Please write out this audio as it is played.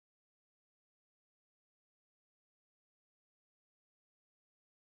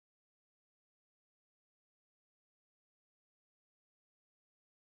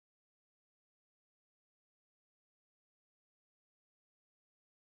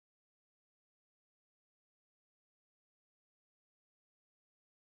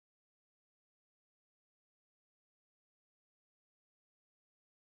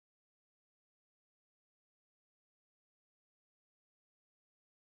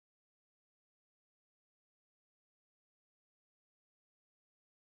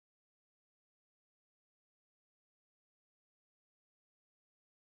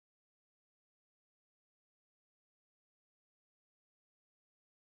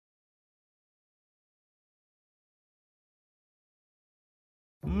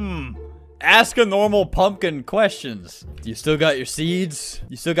Ask a normal pumpkin questions. You still got your seeds?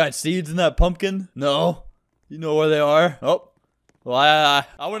 You still got seeds in that pumpkin? No? You know where they are? Oh. Well,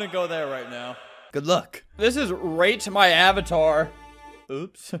 I wouldn't go there right now. Good luck. This is rate my avatar.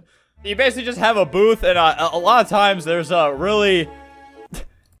 Oops. You basically just have a booth, and a lot of times there's really...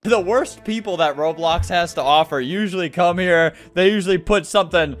 The worst people that Roblox has to offer usually come here. They usually put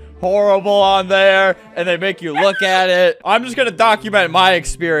something horrible on there, and they make you look at it. I'm just gonna document my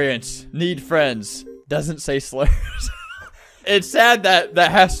experience. Need friends. Doesn't say slurs. It's sad that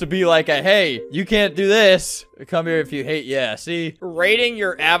has to be like a, hey, you can't do this. Come here if you hate, yeah, see? Rating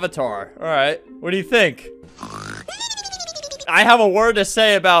your avatar. All right, what do you think? I have a word to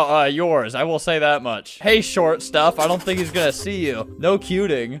say about yours. I will say that much. Hey, short stuff. I don't think he's gonna see you. No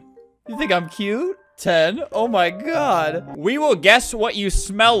cuting. You think I'm cute? 10. Oh my god. We will guess what you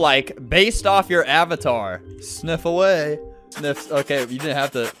smell like based off your avatar. Sniff away. Sniff. Okay, you didn't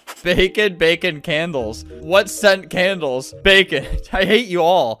have to. Bacon candles. What scent candles? Bacon. I hate you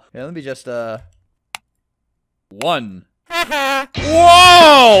all. Yeah, let me just, 1.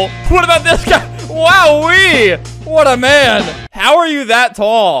 Whoa! What about this guy? Wowee! What a man! How are you that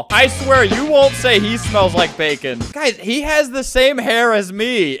tall? I swear you won't say he smells like bacon. Guys, he has the same hair as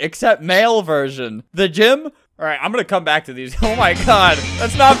me, except male version. The gym? Alright, I'm gonna come back to these. Oh my god,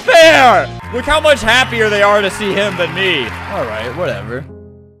 that's not fair! Look how much happier they are to see him than me. Alright, whatever.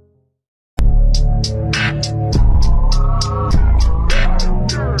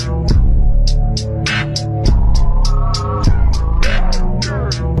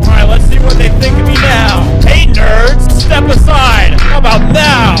 What they think of me now. Hey nerds, step aside. How about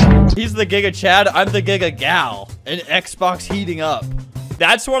now? He's the Giga Chad, I'm the Giga Gal. And Xbox heating up.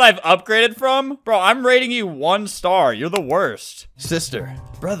 That's what I've upgraded from? Bro, I'm rating you 1 star. You're the worst. Sister,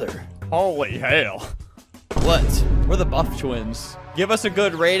 brother. Holy hell. What? We're the Buff Twins. Give us a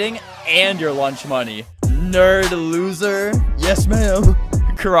good rating and your lunch money. Nerd loser. Yes, ma'am.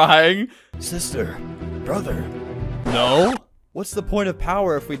 Crying. Sister, brother. No? What's the point of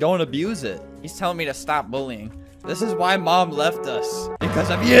power if we don't abuse it? He's telling me to stop bullying. This is why mom left us. Because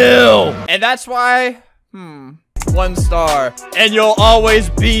of you! And that's why, 1 star. And you'll always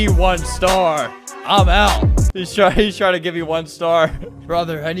be 1 star. I'm out. He's trying to give you 1 star.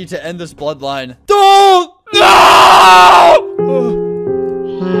 Brother, I need to end this bloodline. Don't! No!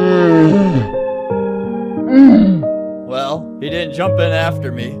 Well, he didn't jump in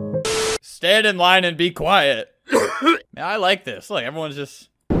after me. Stand in line and be quiet. Man, I like this. Look, everyone's just...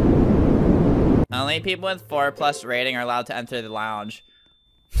 Only people with 4+ rating are allowed to enter the lounge.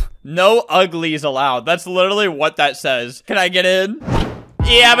 No uglies allowed. That's literally what that says. Can I get in?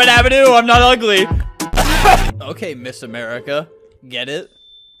 Yeah, but I'm not ugly. Okay, Miss America. Get it?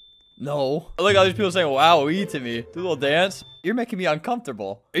 No. Look at all these people saying, wow, to me. Do a little dance. You're making me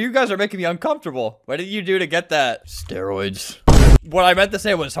uncomfortable. You guys are making me uncomfortable. What did you do to get that? Steroids. What I meant to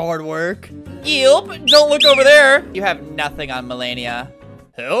say was hard work. Yelp, don't look over there. You have nothing on Melania.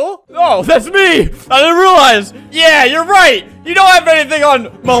 Who? Oh, that's me. I didn't realize. Yeah, you're right. You don't have anything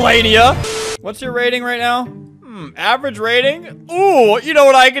on Melania. What's your rating right now? Average rating? Ooh, you know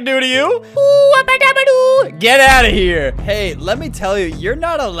what I can do to you? Ooh, get out of here. Hey, let me tell you, you're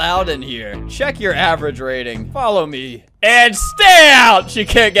not allowed in here. Check your average rating. Follow me. And stay out! She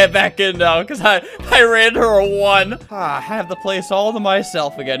can't get back in now because I rated her a 1. I have the place all to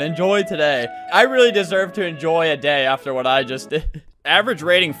myself again. Enjoy today. I really deserve to enjoy a day after what I just did. Average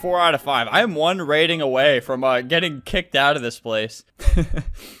rating 4 out of 5. I am 1 rating away from getting kicked out of this place.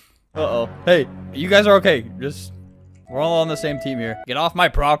 Uh-oh. Hey, you guys are okay. We're all on the same team here. Get off my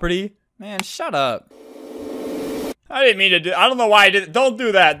property. Man, shut up. I didn't mean to do... I don't know why I did it. Don't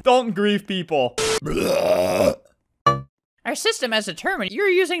do that. Don't grieve people. Our system has determined you're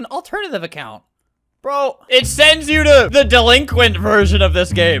using an alternative account. Bro, it sends you to the delinquent version of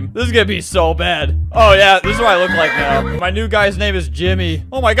this game. This is gonna be so bad. Oh yeah, this is what I look like now. My new guy's name is Jimmy.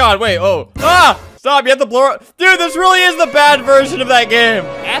 Oh my god, wait, oh. Ah! Stop, you have to blow it. Dude, this really is the bad version of that game.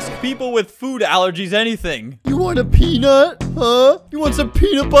 Ask people with food allergies anything. You want a peanut? Huh? You want some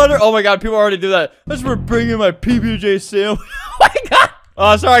peanut butter? Oh my god, people already do that. That's for bringing my PB&J sandwich. Oh my god.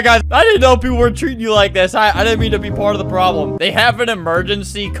 Oh, sorry guys. I didn't know people were treating you like this. I didn't mean to be part of the problem. They have an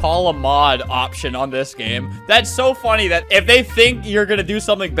emergency call a mod option on this game. That's so funny that if they think you're gonna do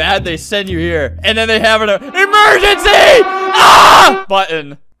something bad, they send you here. And then they have an emergency! Ah!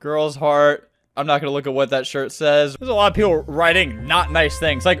 Button. Girl's heart. I'm not gonna look at what that shirt says. There's a lot of people writing not nice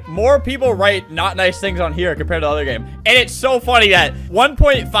things. Like, more people write not nice things on here compared to the other game. And it's so funny that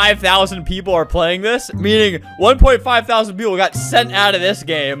 1.5 thousand people are playing this, meaning 1.5 thousand people got sent out of this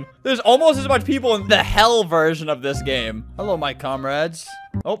game. There's almost as much people in the hell version of this game. Hello, my comrades.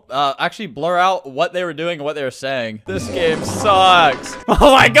 Oh, actually blur out what they were doing and what they were saying. This game sucks.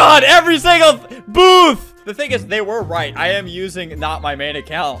 Oh my god, every single booth! The thing is, they were right. I am using not my main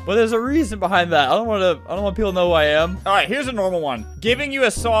account, but there's a reason behind that. I don't want people to know who I am. All right, here's a normal one. Giving you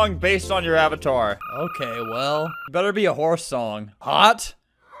a song based on your avatar. Okay, well, it better be a horse song. Hot?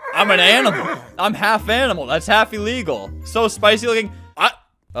 I'm an animal. I'm half animal. That's half illegal. So spicy looking.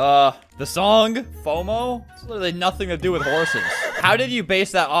 The song, FOMO? It's literally nothing to do with horses. How did you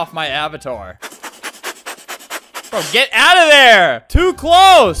base that off my avatar? Bro, get out of there! Too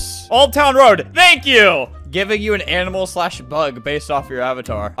close! Old Town Road, thank you! Giving you an animal slash bug based off your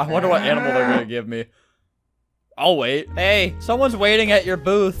avatar. I wonder what animal they're gonna give me. I'll wait. Hey, someone's waiting at your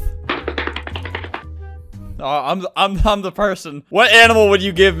booth. Oh, I'm the person. What animal would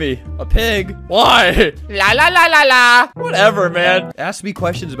you give me? A pig? Why? La la la la la. Whatever, man. Ask me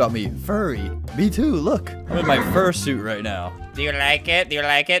questions about me. Furry. Me too. Look, I'm in my fursuit right now. Do you like it? Do you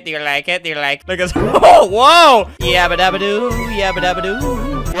like it? Do you like it? Do you like it? Because oh, whoa! Yabba dabba doo, yabba dabba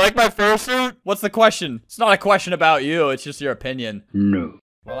doo. You like my fursuit? What's the question? It's not a question about you. It's just your opinion. No.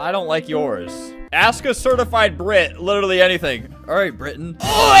 Well, I don't like yours. Ask a certified Brit, literally anything. All right, Britain.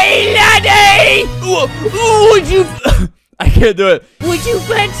 Oi, laddie! Ooh, would you... I can't do it. Would you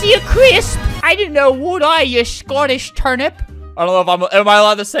fancy a crisp? I don't know, would I, you Scottish turnip? I don't know if am I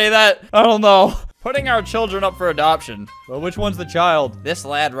allowed to say that? I don't know. Putting our children up for adoption. Well, which one's the child? This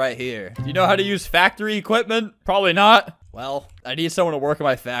lad right here. Do you know how to use factory equipment? Probably not. Well, I need someone to work in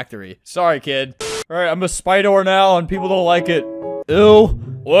my factory. Sorry, kid. All right, I'm a spider now and people don't like it. Ew.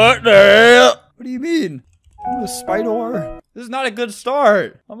 What the hell? What do you mean? I'm a spider. This is not a good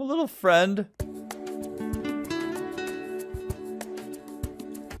start. I'm a little friend.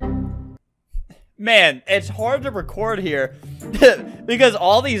 Man, it's hard to record here because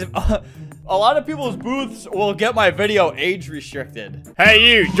all these, a lot of people's booths will get my video age restricted.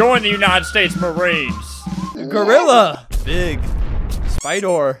 Hey, you, join the United States Marines. Gorilla. Big.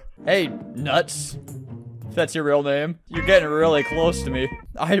 Spider. Hey, nuts. If that's your real name. You're getting really close to me.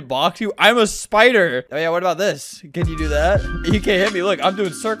 I'd box you. I'm a spider. Oh yeah, what about this? Can you do that? You can't hit me. Look, I'm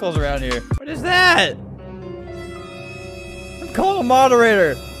doing circles around here. What is that? I'm calling a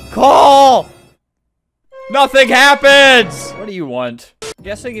moderator. Call! Nothing happens! What do you want?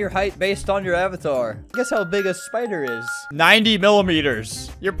 Guessing your height based on your avatar. Guess how big a spider is. 90 millimeters.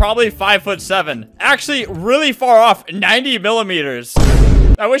 You're probably 5'7". Actually, really far off. 90 millimeters.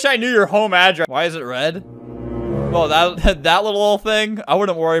 I wish I knew your home address. Why is it red? Well, that little thing, I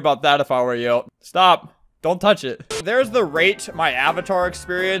wouldn't worry about that if I were you. Stop. Don't touch it. There's the rate my avatar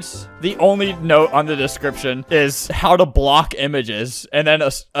experience. The only note on the description is how to block images and then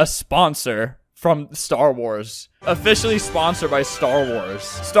a sponsor from Star Wars. Officially sponsored by Star Wars.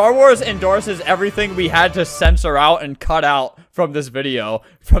 Star Wars endorses everything we had to censor out and cut out from this video,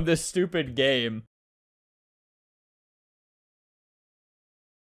 from this stupid game.